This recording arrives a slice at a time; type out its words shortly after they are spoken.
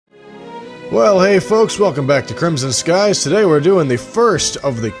Well, hey folks, welcome back to Crimson Skies. Today we're doing the first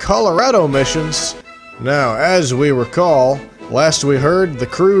of the Colorado missions. Now, as we recall, last we heard, the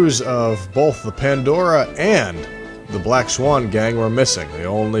crews of both the Pandora and the Black Swan gang were missing. The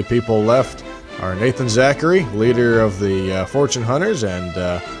only people left are Nathan Zachary, leader of the Fortune Hunters, and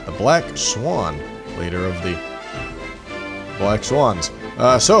the Black Swan, leader of the Black Swans.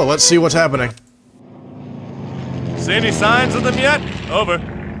 So, let's see what's happening. See any signs of them yet? Over.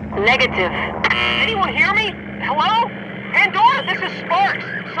 Negative. Anyone hear me? Hello? Pandora, this is Sparks.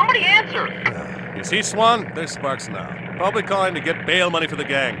 Somebody answer. You see, Swan? There's Sparks now. Probably calling to get bail money for the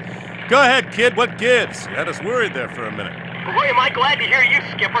gang. Go ahead, kid. What gives? You had us worried there for a minute. Boy, am I glad to hear you,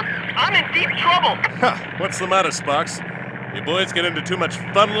 Skipper. I'm in deep trouble. Ha! What's the matter, Sparks? You boys get into too much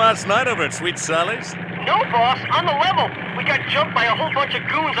fun last night over at Sweet Sally's? No, boss. On the level. We got jumped by a whole bunch of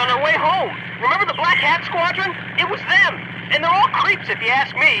goons on our way home. Remember the Black Hat Squadron? It was them. And they're all creeps, if you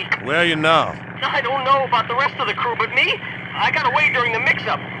ask me. Where are you now? I don't know about the rest of the crew, but me? I got away during the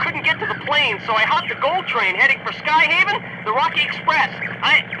mix-up. Couldn't get to the plane, so I hopped the GOLD train heading for Skyhaven, the Rocky Express.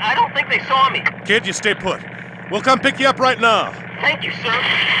 I don't think they saw me. Kid, you stay put. We'll come pick you up right now. Thank you, sir.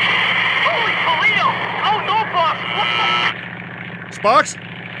 Holy Toledo! Oh, no, boss! Sparks?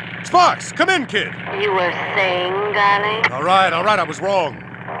 Sparks, come in, kid. You were saying, darling? All right, I was wrong.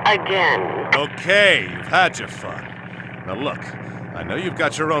 Again. Okay, you've had your fun. Now look, I know you've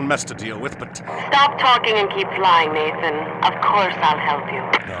got your own mess to deal with, but... Stop talking and keep flying, Nathan. Of course I'll help you.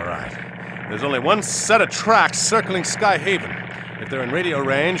 All right. There's only one set of tracks circling Skyhaven. If they're in radio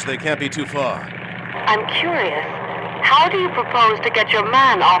range, they can't be too far. I'm curious. How do you propose to get your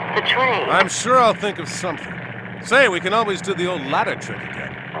man off the train? I'm sure I'll think of something. Say, we can always do the old ladder trick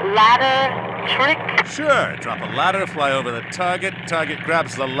again. Ladder trick? Sure. Drop a ladder, fly over the target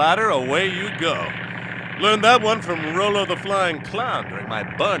grabs the ladder, away you go. Learned that one from Rolo the Flying Clown during my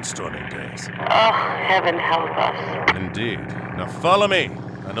barnstorming days. Oh, heaven help us. Indeed. Now follow me.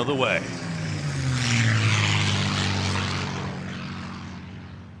 I know the way.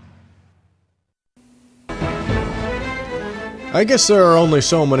 I guess there are only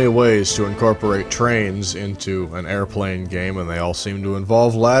so many ways to incorporate trains into an airplane game, and they all seem to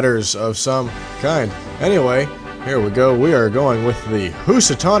involve ladders of some kind. Anyway, here we go. We are going with the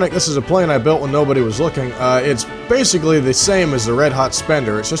Housatonic. This is a plane I built when nobody was looking. It's basically the same as the Red Hot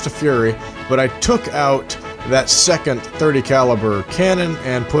Spender. It's just a Fury, but I took out that second 30 caliber cannon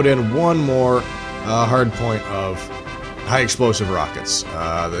and put in one more hardpoint of high explosive rockets.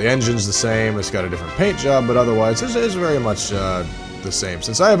 The engine's the same, it's got a different paint job, but otherwise it's very much the same.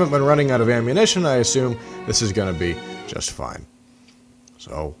 Since I haven't been running out of ammunition, I assume this is going to be just fine.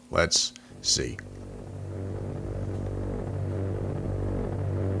 So, let's see.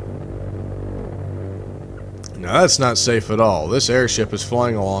 Now that's not safe at all. This airship is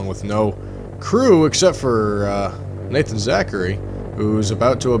flying along with no crew except for Nathan Zachary, who's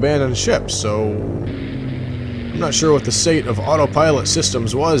about to abandon ship, so... I'm not sure what the state of autopilot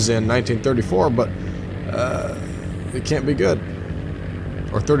systems was in 1934, but it can't be good.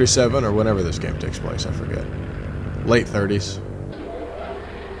 Or 37, or whenever this game takes place, I forget. Late 30s.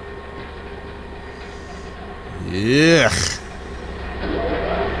 Yuck.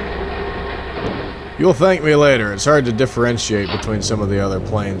 You'll thank me later. It's hard to differentiate between some of the other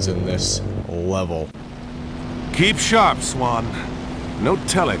planes in this level. Keep sharp, Swan. No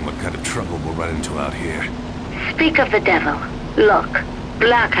telling what kind of trouble we'll run into out here. Speak of the devil. Look,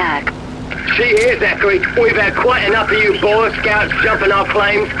 Black Hat. See here, Zachary, we've had quite enough of you Boy Scouts jumping our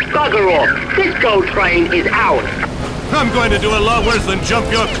claims. Bugger off. This GOLD train is ours. I'm going to do a lot worse than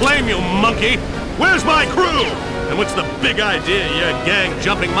jump your claim, you monkey! Where's my crew? And what's the big idea your gang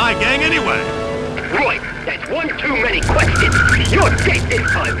jumping my gang anyway? Right, that's one too many questions. You're dead this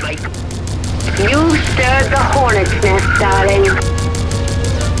time, mate. You stirred the hornet's nest, darling.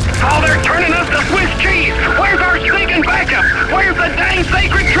 Oh, they're turning us to Swiss cheese! Where's our stinking backup? Where's the dang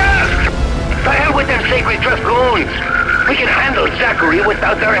Sacred Trust? The hell with them Sacred Trust goons! We can handle Zachary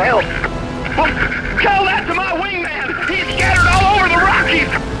without their help. Well, tell that to my wingman! He's scattered all over the Rockies!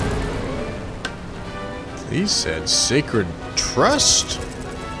 He said Sacred Trust?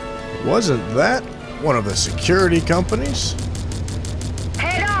 Wasn't that one of the security companies?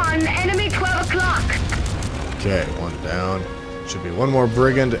 Head on, enemy 12 o'clock. Okay, one down. Should be one more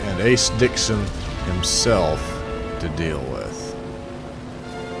brigand and Ace Dixon himself to deal with.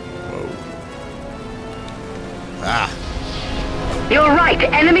 Whoa. Ah! You're right,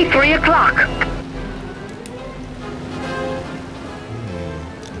 enemy 3 o'clock.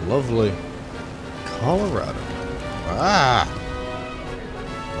 Lovely Colorado. Ah!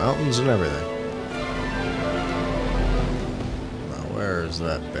 Mountains and everything. Now, where is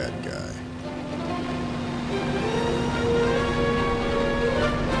that bad guy?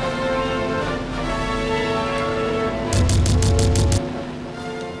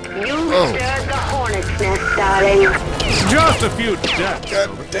 Stirred the hornet's nest, darling. Just a few deaths.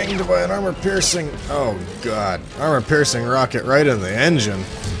 Got dinged by an armor-piercing... Oh, God. Armor-piercing rocket right in the engine.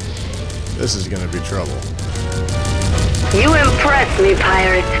 This is gonna be trouble. You impress me,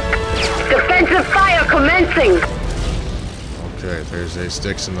 pirate. Defensive fire commencing. Okay, there's Ace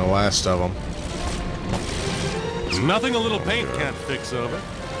Dixon, the last of them. Nothing a little paint can't fix over.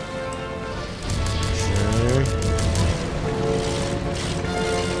 Okay.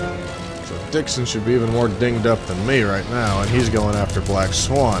 So Dixon should be even more dinged up than me right now, and he's going after Black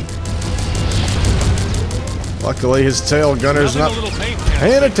Swan. Luckily, his tail gunner's not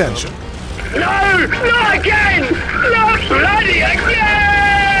paying attention. No! Not again! Not bloody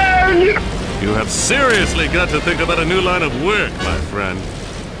again! You have seriously got to think about a new line of work, my friend.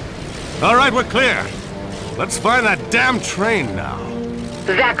 All right, we're clear. Let's find that damn train now.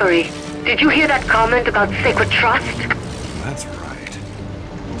 Zachary, did you hear that comment about sacred trust? That's right.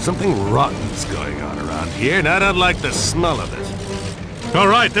 Something rotten's going on around here, and I don't like the smell of it. All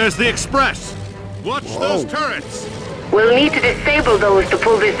right, there's the express. Watch those turrets. We'll need to disable those to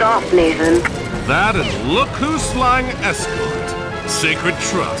pull this off, Nathan. That and look who's flying escort. Sacred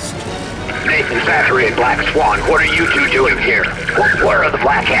Trust. Nathan, Zachary, and Black Swan, what are you two doing here? Where are the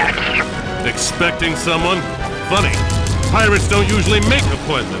Black Hats? Expecting someone? Funny. Pirates don't usually make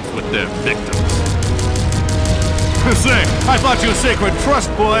appointments with their victims. Say, I thought you Sacred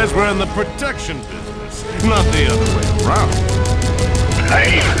Trust boys were in the protection business, not the other way around.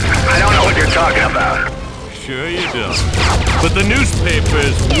 Hey, I don't know what you're talking about. Sure you don't. But the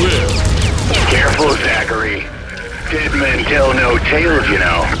newspapers will. Careful, Zachary. Dead men tell no tales, you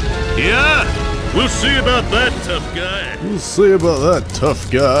know. Yeah? We'll see about that, tough guy. We'll see about that tough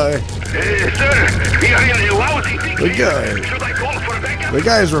guy. Sir, we are in a lousy The Should I call for backup? The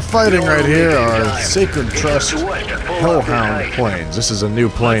guys we're fighting right here are Sacred Trust Hellhound planes. This is a new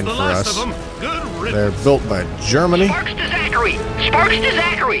plane for us. They're built by Germany. Sparks to Zachary! Sparks to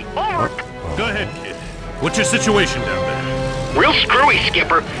Zachary! Over! Go ahead, kid. What's your situation down there? Real screwy,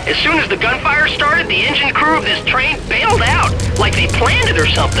 Skipper. As soon as the gunfire started, the engine crew of this train bailed out. Like they planned it or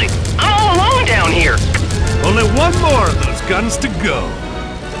something. I'm all alone down here. Only one more of those guns to go.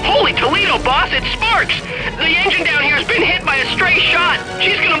 Holy Toledo, boss, it's Sparks! The engine down here has been hit by a stray shot.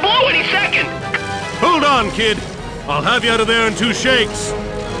 She's gonna blow any second. Hold on, kid. I'll have you out of there in 2 shakes.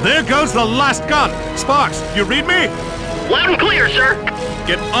 There goes the last gun. Sparks, you read me? Loud and clear, sir.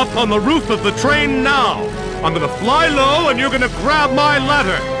 Get up on the roof of the train now. I'm gonna fly low and you're gonna grab my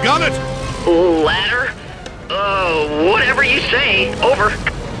ladder. Got it? Ladder? Whatever you say. Over.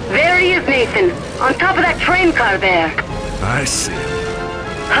 There he is, Nathan. On top of that train car there. I see.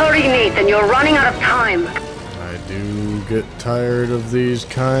 Hurry, Nathan. You're running out of time. I do get tired of these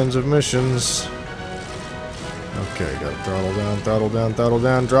kinds of missions. Okay, gotta throttle down, throttle down, throttle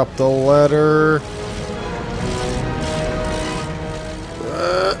down, drop the ladder.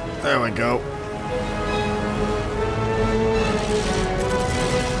 There we go.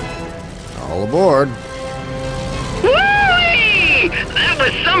 All aboard. Whee! That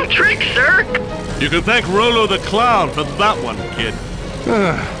was some trick, sir. You can thank Rolo the Clown for that one, kid.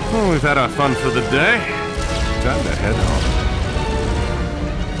 Well, we've had our fun for the day. Time to head home.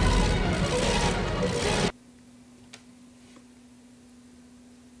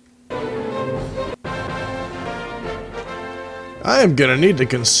 I am gonna need to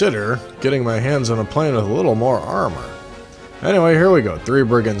consider getting my hands on a plane with a little more armor. Anyway, here we go. 3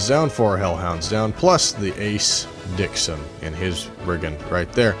 brigands down, 4 hellhounds down, plus the Ace Dixon in his brigand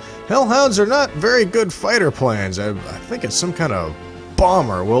right there. Hellhounds are not very good fighter planes. I think it's some kind of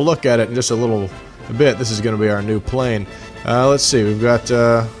bomber. We'll look at it in just a little bit. This is going to be our new plane. Let's see. We've got...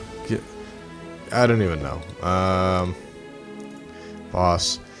 I don't even know.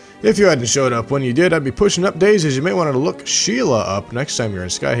 Boss. If you hadn't showed up when you did, I'd be pushing up daisies. You may want to look Sheila up next time you're in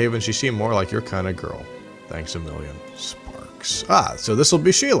Skyhaven. She seemed more like your kind of girl. Thanks a million. Sparks. Ah, so this will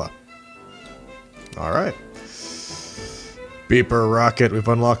be Sheila. Alright. Beeper rocket. We've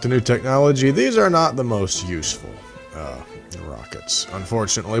unlocked a new technology. These are not the most useful rockets,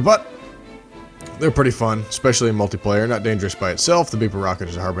 unfortunately, but they're pretty fun, especially in multiplayer. Not dangerous by itself. The Beeper rocket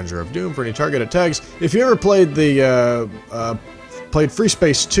is a harbinger of doom for any target it tags. If you ever played the played Free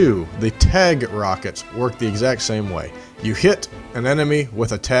Space 2, the tag rockets work the exact same way. You hit an enemy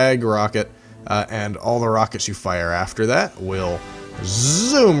with a tag rocket, and all the rockets you fire after that will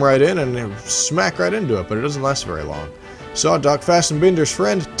zoom right in and smack right into it, but it doesn't last very long. Saw Doc Fastenbinder's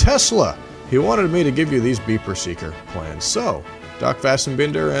friend Tesla. He wanted me to give you these Beeper Seeker plans. So, Doc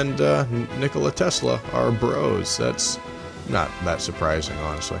Vassenbinder and Nikola Tesla are bros. That's not that surprising,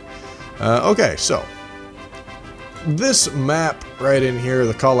 honestly. Okay, so this map right in here,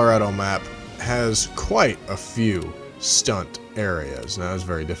 the Colorado map, has quite a few stunt areas. Now, it's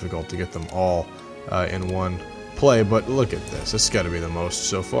very difficult to get them all in one play, but look at this. It's got to be the most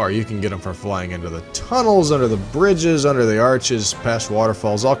so far. You can get them from flying into the tunnels, under the bridges, under the arches, past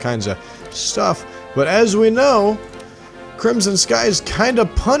waterfalls, all kinds of stuff. But as we know, Crimson Skies kind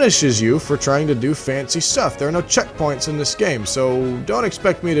of punishes you for trying to do fancy stuff. There are no checkpoints in this game, so don't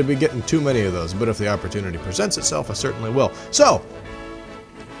expect me to be getting too many of those, but if the opportunity presents itself, I certainly will. So,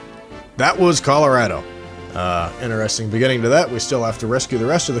 that was Colorado. Interesting beginning to that. We still have to rescue the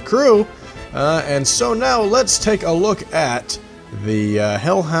rest of the crew. And so now let's take a look at the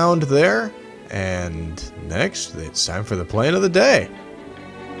Hellhound there. And next, it's time for the plane of the day.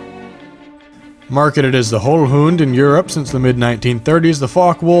 Marketed as the Hellhound in Europe since the mid-1930s, the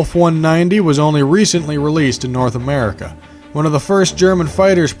Focke-Wulf 190 was only recently released in North America. One of the first German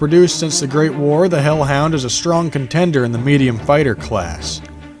fighters produced since the Great War, the Hellhound is a strong contender in the medium fighter class.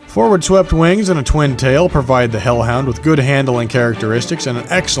 Forward-swept wings and a twin tail provide the Hellhound with good handling characteristics and an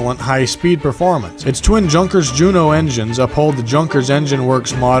excellent high-speed performance. Its twin Junkers Juno engines uphold the Junkers Engine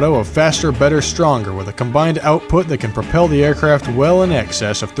Works motto of faster, better, stronger, with a combined output that can propel the aircraft well in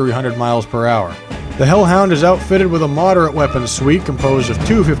excess of 300 miles per hour. The Hellhound is outfitted with a moderate weapons suite composed of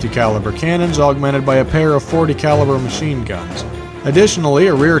two 50 caliber cannons augmented by a pair of 40 caliber machine guns. Additionally,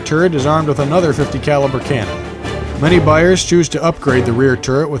 a rear turret is armed with another 50 caliber cannon. Many buyers choose to upgrade the rear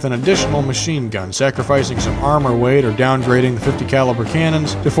turret with an additional machine gun, sacrificing some armor weight or downgrading the 50 caliber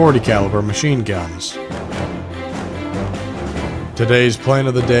cannons to 40 caliber machine guns. Today's plane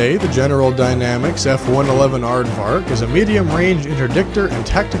of the day, the General Dynamics F-111 Aardvark, is a medium-range interdictor and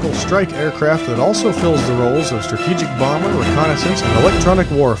tactical strike aircraft that also fills the roles of strategic bomber, reconnaissance, and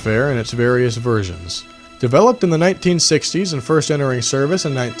electronic warfare in its various versions. Developed in the 1960s and first entering service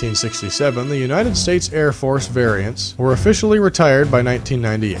in 1967, the United States Air Force variants were officially retired by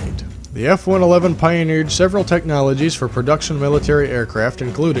 1998. The F-111 pioneered several technologies for production military aircraft,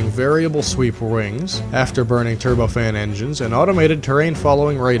 including variable sweep wings, afterburning turbofan engines, and automated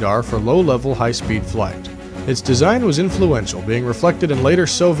terrain-following radar for low-level, high-speed flight. Its design was influential, being reflected in later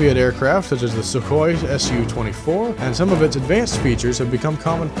Soviet aircraft such as the Sukhoi Su-24, and some of its advanced features have become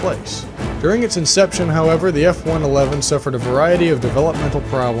commonplace. During its inception, however, the F-111 suffered a variety of developmental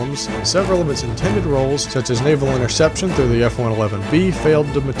problems, and several of its intended roles, such as naval interception through the F-111B,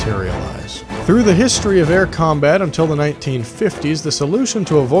 failed to materialize. Through the history of air combat until the 1950s, the solution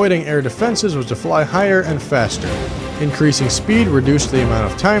to avoiding air defenses was to fly higher and faster. Increasing speed reduced the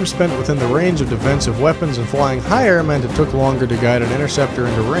amount of time spent within the range of defensive weapons, and flying higher meant it took longer to guide an interceptor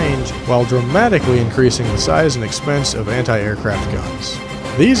into range, while dramatically increasing the size and expense of anti-aircraft guns.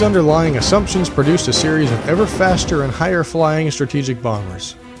 These underlying assumptions produced a series of ever faster and higher flying strategic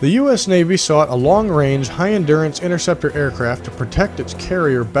bombers. The U.S. Navy sought a long-range, high-endurance interceptor aircraft to protect its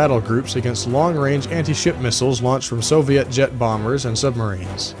carrier battle groups against long-range anti-ship missiles launched from Soviet jet bombers and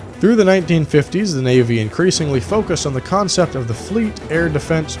submarines. Through the 1950s, the Navy increasingly focused on the concept of the Fleet Air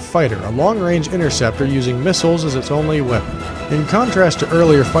Defense Fighter, a long-range interceptor using missiles as its only weapon. In contrast to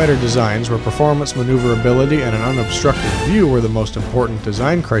earlier fighter designs where performance, maneuverability, and an unobstructed view were the most important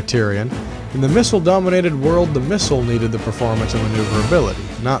design criterion, in the missile-dominated world, the missile needed the performance and maneuverability,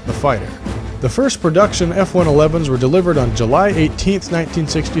 not the fighter. The first production F-111s were delivered on July 18,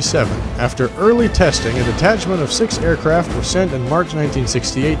 1967. After early testing, a detachment of 6 aircraft were sent in March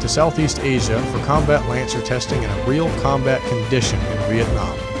 1968 to Southeast Asia for combat Lancer testing in a real combat condition in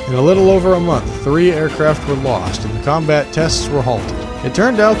Vietnam. In a little over a month, 3 aircraft were lost and the combat tests were halted. It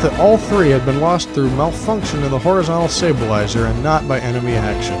turned out that all 3 had been lost through malfunction in the horizontal stabilizer and not by enemy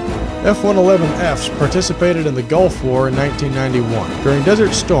action. F-111Fs participated in the Gulf War in 1991. During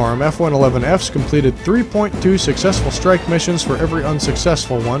Desert Storm, F-111Fs completed 3.2 successful strike missions for every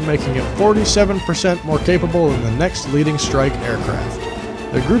unsuccessful one, making it 47% more capable than the next leading strike aircraft.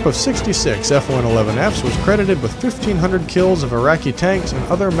 The group of 66 F-111Fs was credited with 1,500 kills of Iraqi tanks and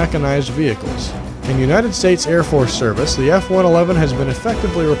other mechanized vehicles. In United States Air Force service, the F-111 has been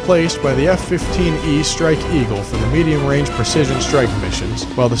effectively replaced by the F-15E Strike Eagle for the medium-range precision strike missions,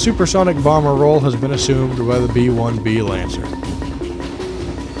 while the supersonic bomber role has been assumed by the B-1B Lancer.